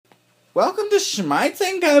Welcome to Schmeitz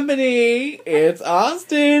and Company. It's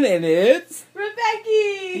Austin and it's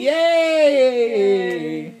Rebecca!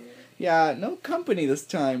 Yay! Yeah, no company this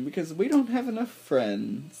time because we don't have enough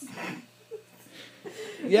friends.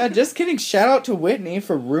 Yeah, just kidding. Shout out to Whitney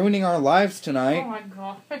for ruining our lives tonight. Oh my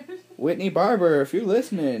god. Whitney Barber, if you're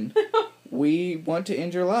listening, we want to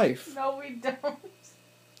end your life. No, we don't.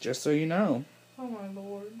 Just so you know. Oh my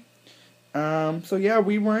lord. So yeah,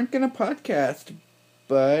 we weren't gonna podcast,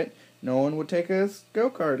 but no one would take us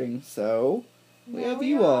go-karting, so we have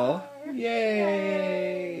you all.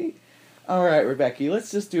 Yay! Alright, Rebecca, let's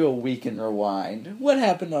just do a weekend rewind. What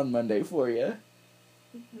happened on Monday for you?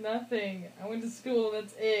 Nothing. I went to school,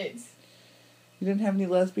 that's it. You didn't have any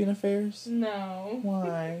lesbian affairs? No.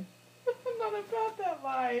 Why? I'm not about that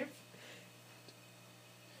life.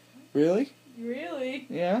 Really? Really?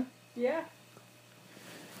 Yeah? Yeah.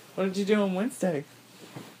 What did you do on Wednesday?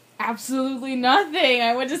 Absolutely nothing.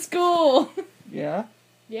 I went to school. Yeah?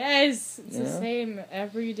 Yes. It's the Yeah. same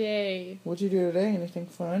every day. What'd you do today? Anything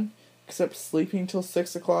fun? Except sleeping till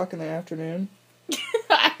 6 o'clock in the afternoon?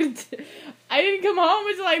 I didn't come home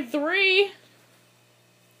until like 3. It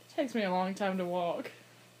takes me a long time to walk.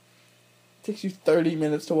 Takes you 30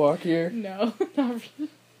 minutes to walk here. No, not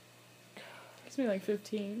really. It takes me like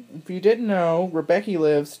 15. If you didn't know, Rebecca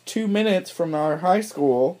lives 2 minutes from our high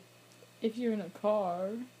school. If you're in a car,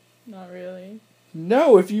 not really.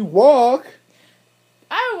 No, if you walk.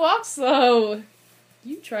 I walk slow.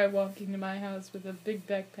 You try walking to my house with a big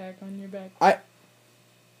backpack on your back.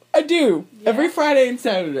 I do. Yeah? Every Friday and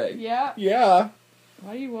Saturday. Yeah. Yeah.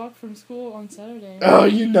 Why do you walk from school on Saturday? Oh,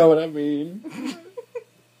 you know what I mean.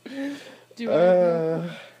 Do I?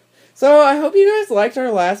 So I hope you guys liked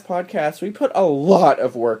our last podcast. We put a lot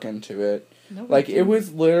of work into it. No, Like, it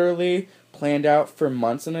was literally planned out for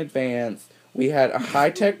months in advance. We had a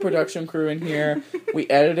high-tech production crew in here. We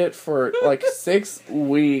edited it for, like, 6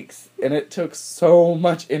 weeks, and it took so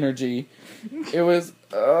much energy. It was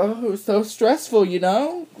so stressful, you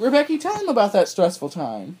know? Rebecca, tell them about that stressful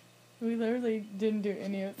time. We literally didn't do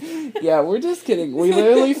any of it. Yeah, we're just kidding. We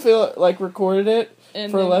literally recorded it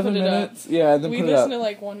And for then 11 put it up. minutes. Yeah, and then We put it up. listened to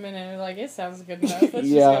like 1 minute and we're like, it sounds good enough. Let's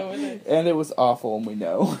Yeah. just go with it. And it was awful, and we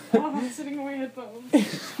know. Oh, I'm sitting on my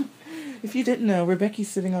headphones. If you didn't know, Rebecca's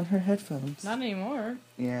sitting on her headphones. Not anymore.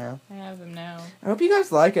 Yeah. I have them now. I hope you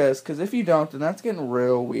guys like us, because if you don't, then that's getting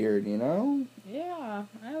real weird, you know? Yeah,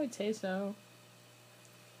 I would say so.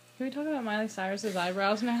 Can we talk about Miley Cyrus's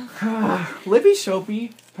eyebrows now? Libby showed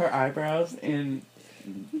me her eyebrows in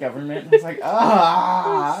government. I was like,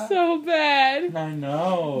 ah! So bad. I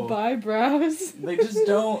know. Eyebrows. They just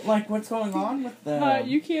don't like what's going on with them.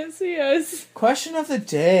 You can't see us. Question of the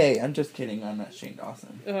day. I'm just kidding. I'm not Shane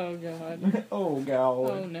Dawson. Oh god. Oh,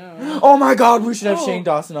 God. Oh no. Oh, my God. We should have Oh. Shane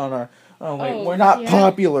Dawson on our... Oh, wait. Oh, we're not yeah.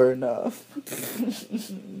 popular enough.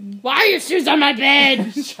 Why are your shoes on my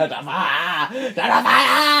bed? Shut up. Shut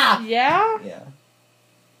up. Yeah? Yeah.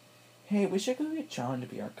 Hey, we should go get John to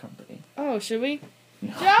be our company. Oh, should we?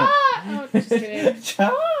 No. John! Oh, just kidding.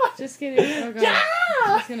 John! Just kidding. Oh god.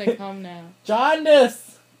 John! He's gonna come now.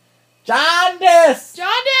 Jaundice! Jaundice!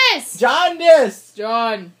 Jaundice! Jaundice!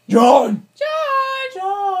 John. John! John!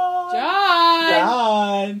 John! John!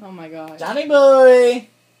 John! Oh my god. Johnny boy!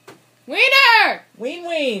 Wiener! Ween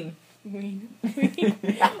ween! Ween.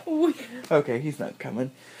 Okay, he's not coming.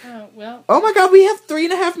 Oh, well. Oh my God, we have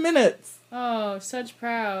 3.5 minutes! Oh, such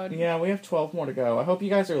proud. Yeah, we have 12 more to go. I hope you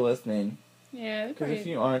guys are listening. Yeah, they Because if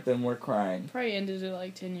probably, you aren't, then we're crying. probably ended it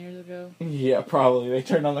like 10 years ago. Yeah, probably. They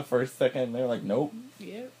turned on the first second and they're like, nope.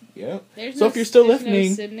 Yep. Yep. There's So no, if you're still there's listening-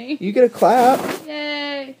 no Sydney. You get a clap.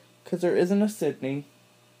 Yay! Because there isn't a Sydney.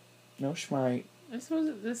 No schmite.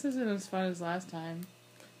 This isn't as fun as last time.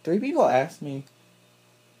 3 people asked me.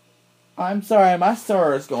 I'm sorry, my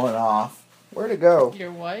is going off. Where'd it go?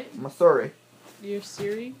 Your what? My sorry. Your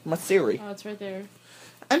Siri? My Siri. Oh, it's right there.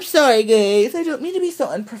 I'm sorry, guys. I don't mean to be so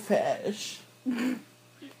unprofesh.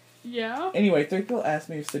 Yeah? Anyway, 3 people asked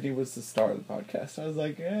me if Sydney was the star of the podcast. I was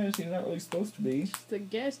like, yeah, she's not really supposed to be. Just a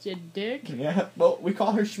guest, you dick. Yeah, well, we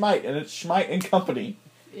call her Schmite, and it's Schmite and Company.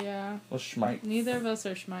 Yeah. Well, Schmite. Neither of us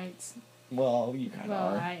are schmites. Well, you kind of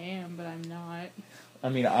Well, are. I am, but I'm not. I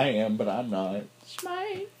mean, I am, but I'm not.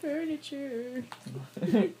 Schmite furniture.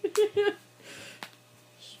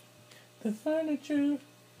 The furniture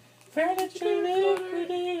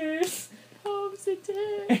liquidators. Home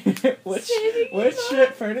center. Which Saving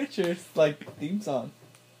shit furniture's like theme song?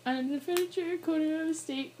 On the furniture corner of the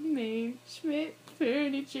state of Maine, Schmidt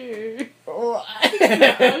Furniture. Oh.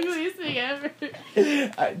 The ugliest thing ever.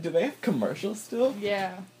 Do they have commercials still?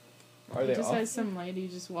 Yeah. Are It they just all? has some lady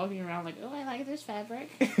just walking around like, oh, I like this fabric.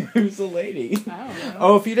 Who's the lady? I don't know.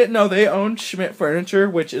 Oh, if you didn't know, they own Schmidt Furniture,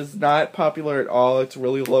 which is not popular at all. It's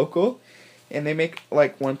really local. And they make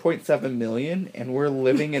like 1.7 million, and we're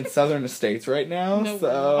living in Southern Estates right now. No,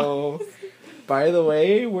 so, by the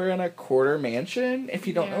way, we're in a quarter mansion. If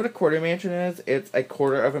you don't know what a quarter mansion is, it's a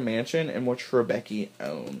quarter of a mansion in which Rebecca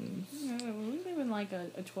owns. We live in like a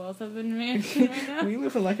 12th of a mansion right now. We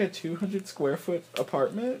live in like a 200 square foot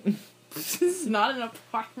apartment. This is not an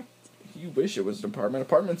apartment. You wish it was an apartment.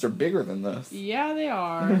 Apartments are bigger than this. Yeah, they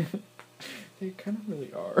are. They kind of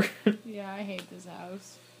really are. Yeah, I hate this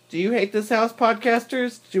house. Do you hate this house,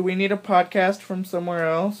 podcasters? Do we need a podcast from somewhere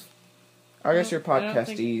else? I guess you're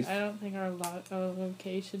podcastees. I don't think our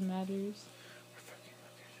location matters.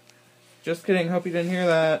 Just kidding. Hope you didn't hear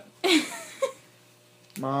that.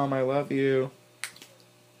 Mom, I love you.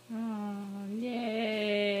 Oh,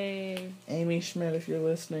 yay. Amy Schmidt, if you're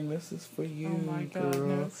listening, this is for you, Oh my god, girl.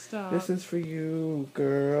 no, stop. This is for you,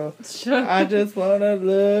 girl. Shut I up. just wanna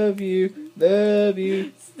love you, love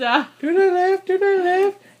you. Stop. To the left,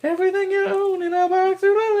 everything you own in a box to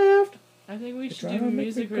the left. I think we You're should trying do to make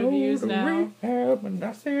music me go reviews to now. rehab, and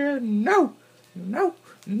I said no, no,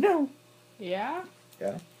 no. Yeah?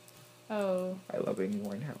 Yeah. Oh, I love Amy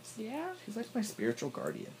Winehouse. yeah? She's like my spiritual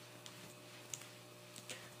guardian.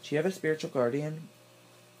 Do you have a spiritual guardian?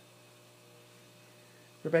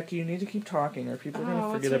 Rebecca, you need to keep talking or people are going to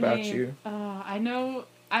what's forget her about name? you. I know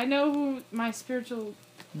who my spiritual...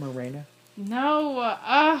 Morena? No,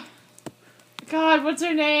 God, what's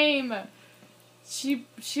her name? She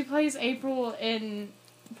plays April in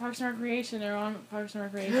Parks and Recreation. They're on Parks and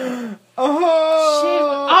Recreation.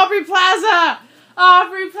 Oh! Aubrey Plaza!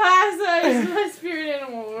 Aubrey Plaza is my spirit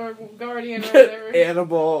animal or guardian or whatever.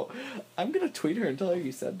 Animal. I'm going to tweet her and tell her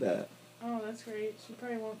you said that. Oh, that's great. She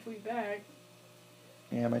probably won't tweet back.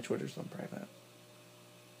 Yeah, my Twitter's on private.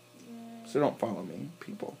 So don't follow me,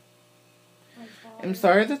 people. I'm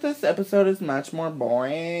sorry that this episode is much more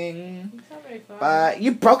boring. It's not very fun. But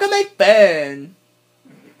you broke my phone.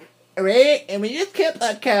 Alright? And we just can't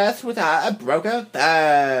podcast without a broken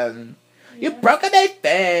phone. You broke my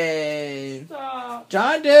phone. Stop.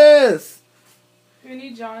 Jaundice. Do we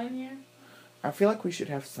need John in here? I feel like we should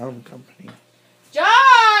have some company.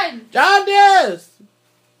 John! Jaundice!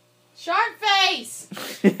 Shark face!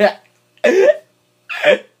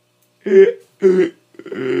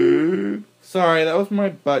 Sorry, that was my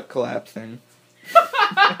butt collapsing.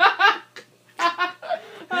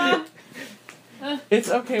 It's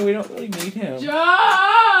okay, we don't really need him. John!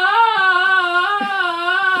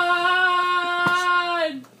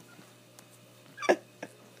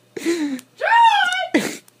 John!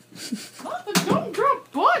 Not the don't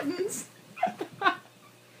drop buttons.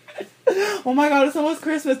 Oh my god, it's almost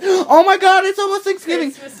Christmas. Oh my god, it's almost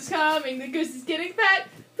Thanksgiving. Christmas is coming. The goose is getting fat.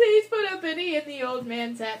 Please put a penny in the old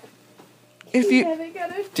man's hat. If you Haven't got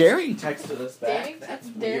a... Daring texted us back.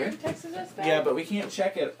 Daring texted us back? Yeah, but we can't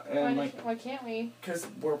check it and Why can't we? because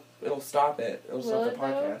it'll stop it. It'll stop Will the it, though?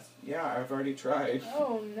 podcast. Yeah, I've already tried.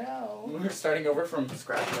 Oh no. We're starting over from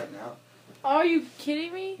scratch right now. Are you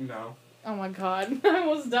kidding me? No. Oh my god. I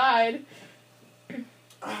almost died. Oh,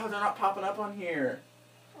 they're not popping up on here.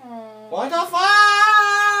 Oh. What the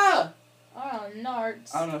fuck? Oh,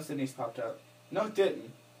 narts. Oh no, Sydney's popped up. No, it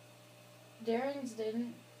didn't. Daring's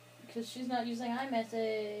didn't. Because she's not using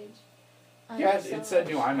iMessage. Yeah, it said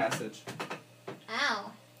new iMessage.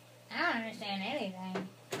 Ow. I don't understand anything.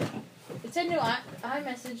 It said new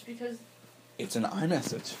iMessage because It's an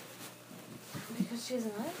iMessage. she has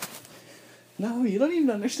an iPhone? No, you don't even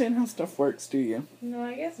understand how stuff works, do you? No,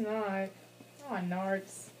 I guess not. Oh,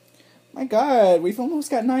 narts. My god, we've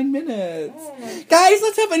almost got 9 minutes. Oh my... Guys,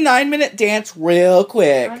 let's have a 9-minute dance real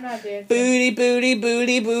quick. I'm not dancing. Booty, booty,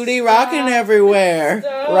 booty, booty, Stop. rocking everywhere.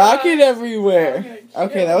 Stop. Rocking everywhere. I'm gonna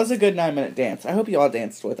Okay, kill. that was a good 9-minute dance. I hope you all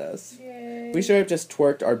danced with us. Yay. We should have just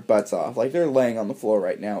twerked our butts off. Like, they're laying on the floor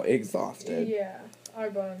right now, exhausted. Yeah, our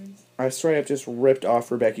buns. I straight up just ripped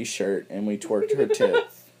off Rebecca's shirt and we twerked her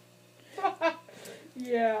tits.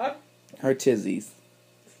 Yeah. Her tizzies.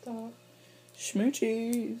 Stop.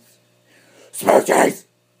 Schmoochies. Smoochies!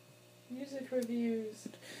 Music reviews.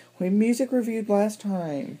 We music reviewed last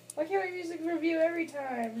time. Why can't we music review every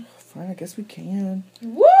time? Fine, I guess we can.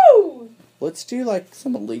 Woo! Let's do, like,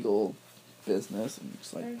 some illegal business. And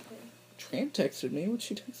just, like, Okay. Tran texted me. What'd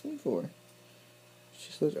she text me for?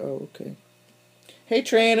 She said, oh, okay. Hey,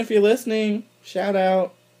 Tran, if you're listening, shout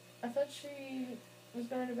out. I thought she was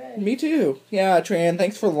going to bed. Me too. Yeah, Tran,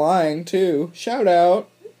 thanks for lying, too. Shout out.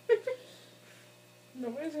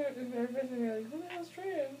 Nobody's gonna be like, who the hell's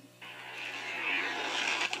Tran?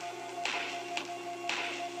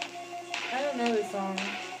 don't know this song.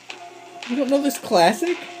 You don't know this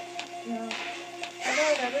classic? No. I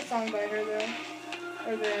know another song by her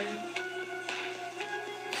though. Or them.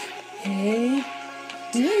 Hey,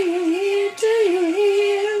 do you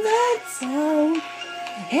hear that sound?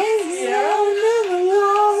 It's the sound of a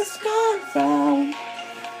lost gone found.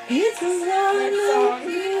 It's the sound of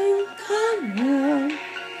you come round.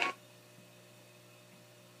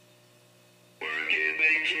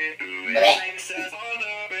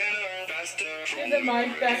 Give the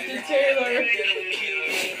mic back to Taylor.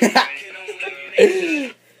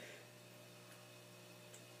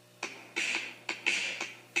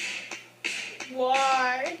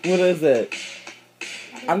 Why? What is it?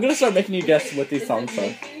 I'm gonna start making you guess what these songs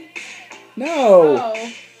are. No! Oh.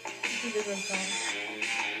 It's a different song.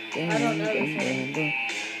 I don't know this one.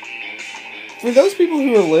 For those people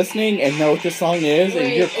who are listening and know what this song is, and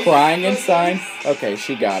Wait, you're is it crying Focus? inside, okay,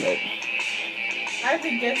 she got it. I have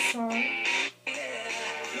to guess song. You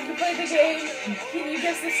can play the game. Can you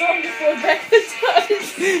guess the song before Becca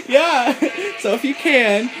does? Yeah! So if you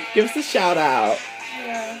can, give us a shout out.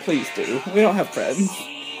 Yeah. Please do. We don't have friends.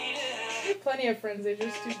 We have plenty of friends. They're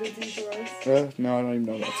just too busy for us. No, I don't even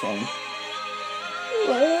know that song.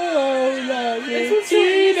 Oh, It's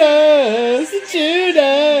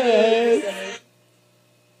Judas!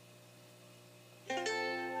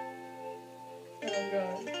 Oh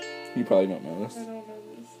god. You probably don't know I this. don't know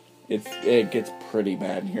this. It gets pretty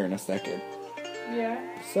bad here in a second. Yeah.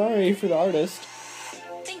 Sorry for the artist.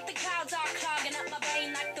 Think the clouds are clogging up my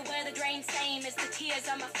brain like the weather drains, same as the tears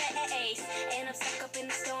on my face. And I'm stuck up in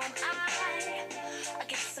the storm. I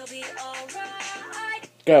guess I'll be alright.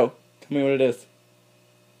 Go. Tell me what it is.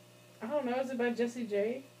 I don't know. Is it by Jessie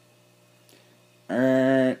J?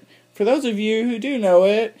 For those of you who do know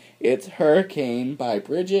it, it's Hurricane by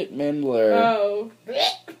Bridget Mendler. Oh.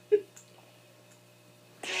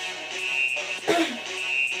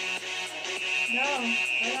 No,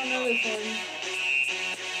 I don't know this one.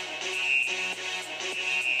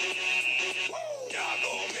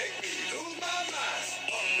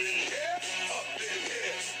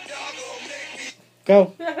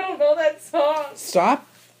 Go. I don't know that song. Stop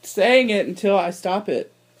saying it until I stop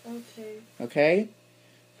it. Okay. Okay?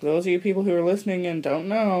 For those of you people who are listening and don't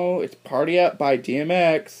know, it's Party Up by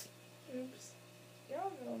DMX. Oops.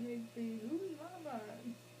 Y'all gonna make me lose my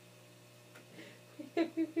mind.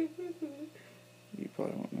 You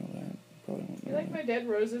probably won't know that. You probably won't You know like that. my dead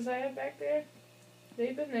roses I have back there?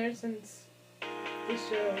 They've been there since the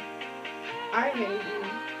show. I hate you.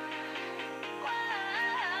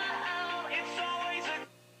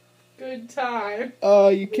 Good time. Oh,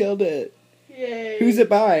 you killed it. Yay. Who's it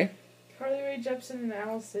by? Carly Rae Jepsen and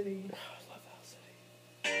Owl City. I love Owl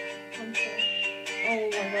City. I'm sorry. Oh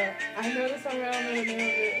my god. I know the song, I don't know the name of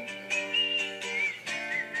it.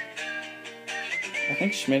 I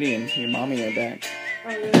think Schmitty and your mommy are back. Oh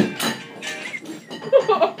really?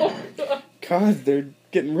 Oh god. God, they're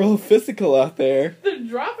getting real physical out there. They're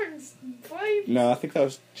dropping planes. No, I think that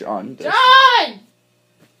was John. John!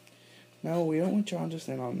 No, we don't want John just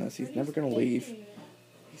in on this. He's never gonna leave.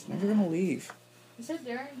 He's never gonna leave. Is that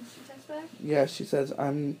Darren? Did she text back? Yeah, she says,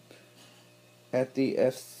 I'm at the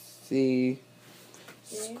FC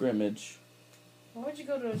scrimmage. Why would you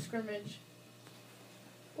go to a scrimmage?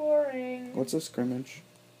 Boring. What's a scrimmage?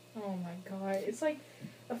 Oh my god. It's like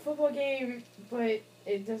a football game, but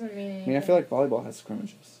it doesn't mean anything. I mean, I feel like volleyball has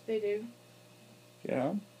scrimmages. They do.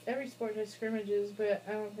 Yeah? Every sport has scrimmages, but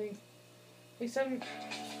I don't think... Like some...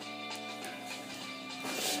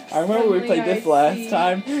 I remember we played this last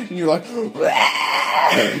time, and you were like, No,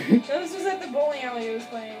 this was at the bowling alley I was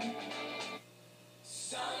playing.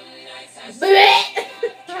 I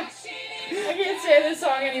can't say this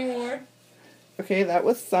song anymore. Okay, that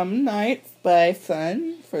was Some Nights by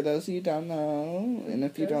Sun, for those of you who don't know. And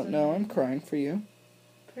if you don't know, I'm crying for you.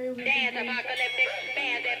 Is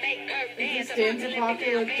this Dance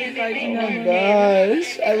Apocalyptic by Oh Tina my Turner?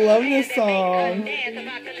 gosh, I love this song.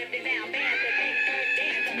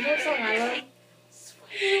 You know what song I love?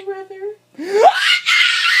 Sweater Weather.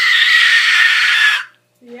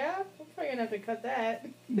 Yeah, we're probably gonna have to cut that.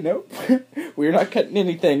 Nope. We're not cutting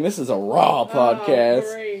anything. This is a raw podcast.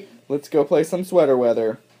 Oh, great. Let's go play some Sweater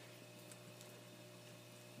Weather.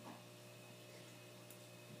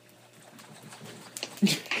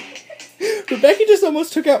 Rebecca just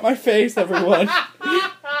almost took out my face, everyone.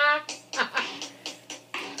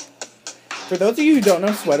 For those of you who don't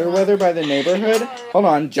know Sweater Weather by The Neighborhood, hold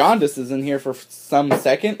on, Jaundice is in here for some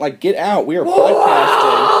second. Like, get out. We are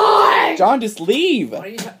podcasting. Jaundice, leave. What are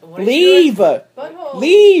you Leave. Butthole.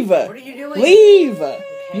 Leave. What are you doing? Leave.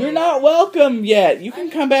 You're not welcome yet. You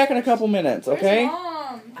can come back in a couple minutes, okay? Where's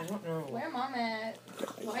Mom? I don't know. Where Mom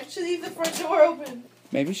should leave the front door open.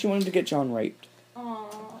 Maybe she wanted to get John raped.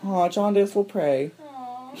 Aww. Aw, jaundice, we'll pray.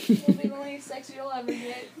 Aww. It'll be the least sex you'll ever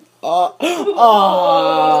get. Aw.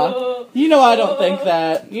 You know I don't think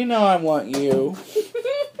that. You know I want you.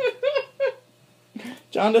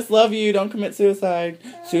 Jaundice, love you. Don't commit suicide.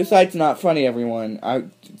 Suicide's not funny, everyone. I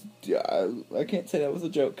can't say that was a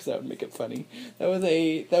joke because that would make it funny. That was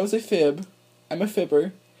a fib. I'm a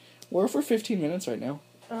fibber. We're for 15 minutes right now.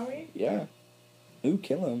 Are we? Yeah. Ooh,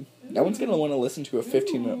 kill him. No one's gonna want to listen to a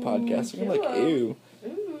 15-minute podcast. They're gonna be like, ew.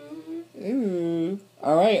 Ooh.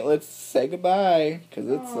 Alright, let's say goodbye. Because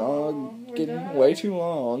it's all getting way too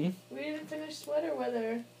long. We didn't finish sweater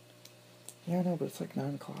weather. Yeah, no, but it's like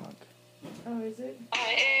 9 o'clock. Oh, is it?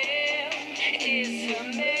 I is a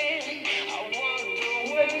man.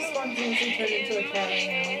 What if I just spontaneously turned into a cat right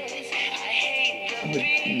I would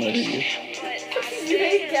murder you. now? You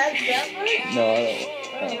hate cats that much? No,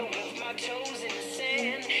 I don't.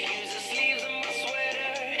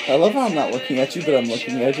 I love how I'm not looking at you, but I'm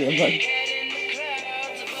looking at you. I'm like,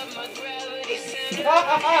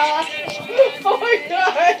 Oh my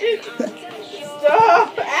god!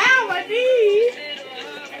 Stop! Ow, my knee!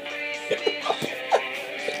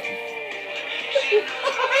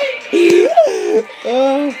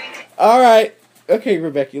 Alright. Okay,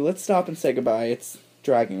 Rebecca, let's stop and say goodbye. It's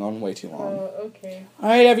dragging on way too long. Oh, okay.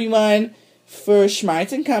 Alright, everyone. For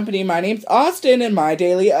Schmeitz and Company, my name's Austin, and my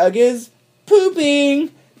daily UGG is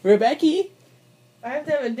pooping. Rebecca? I have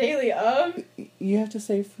to have a daily UGG? You have to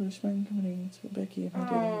say for Schmeitz and Company, it's Rebecca and my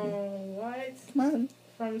daily UGG. Oh, what? Come on.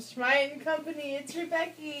 From Schmeid and Company, it's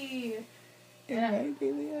Rebecca. And my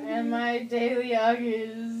daily UGG. And my daily UGG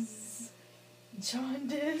is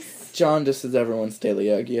jaundice. Jaundice is everyone's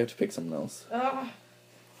daily UGG. You have to pick something else. Ugh.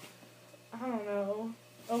 I don't know.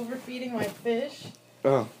 Overfeeding my fish.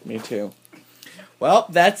 Oh, me too. Well,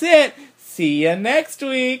 that's it. See ya next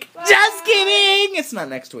week. Bye. Just kidding. It's not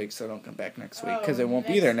next week, so don't come back next week because it won't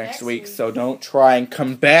be there next week. So don't try and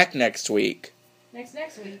come back next week. Next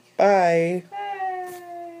week. Bye. Bye.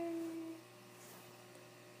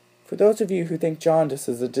 For those of you who think jaundice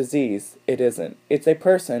is a disease, it isn't. It's a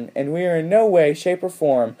person, and we are in no way, shape, or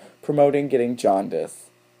form promoting getting jaundice.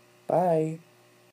 Bye.